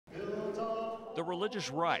The religious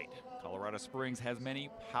right. Colorado Springs has many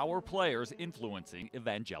power players influencing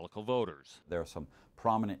evangelical voters. There are some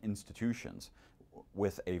prominent institutions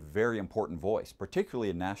with a very important voice, particularly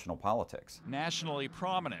in national politics. Nationally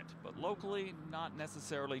prominent, but locally not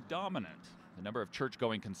necessarily dominant. The number of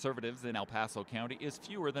church-going conservatives in El Paso County is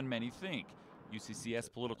fewer than many think.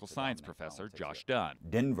 UCCS political science professor Josh Dunn.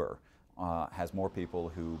 Denver has more people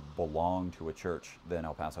who belong to a church than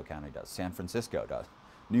El Paso County does. San Francisco does.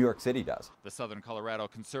 New York City does. The Southern Colorado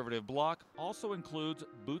conservative bloc also includes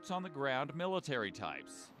boots-on-the-ground military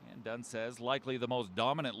types. And Dunn says likely the most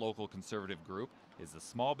dominant local conservative group is the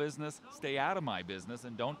small business, stay out of my business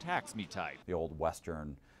and don't tax me type. The old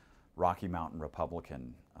Western Rocky Mountain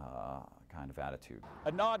Republican kind of attitude.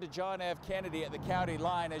 A nod to John F. Kennedy at the county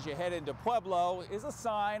line as you head into Pueblo is a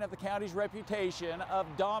sign of the county's reputation of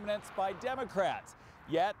dominance by Democrats.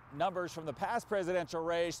 Yet, numbers from the past presidential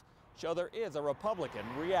race show there is a Republican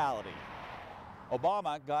reality.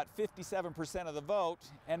 Obama got 57% of the vote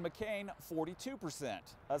and McCain 42%,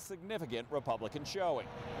 a significant Republican showing.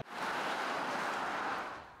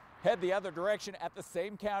 Head the other direction at the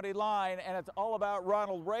same county line, and it's all about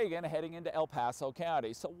Ronald Reagan heading into El Paso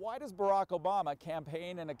County. So why does Barack Obama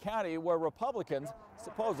campaign in a county where Republicans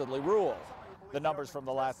supposedly rule? The numbers from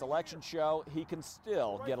the last election show he can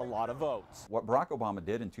still get a lot of votes. What Barack Obama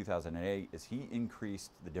did in 2008 is he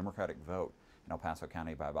increased the Democratic vote in El Paso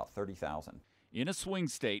County by about 30,000. In a swing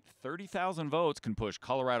state, 30,000 votes can push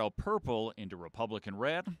Colorado purple into Republican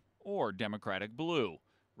red or Democratic blue.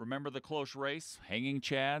 Remember the close race, hanging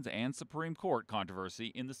chads, and Supreme Court controversy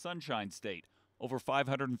in the Sunshine State. Over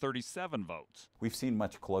 537 votes. We've seen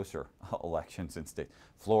much closer elections in states.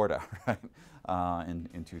 Florida, right,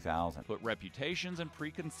 in 2000. Put reputations and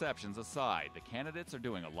preconceptions aside, the candidates are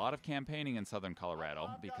doing a lot of campaigning in southern Colorado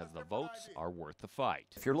because the votes are worth the fight.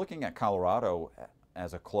 If you're looking at Colorado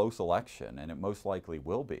as a close election, and it most likely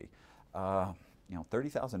will be,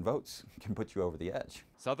 30,000 votes can put you over the edge.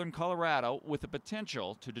 Southern Colorado with the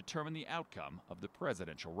potential to determine the outcome of the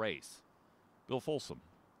presidential race. Bill Folsom,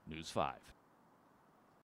 News 5.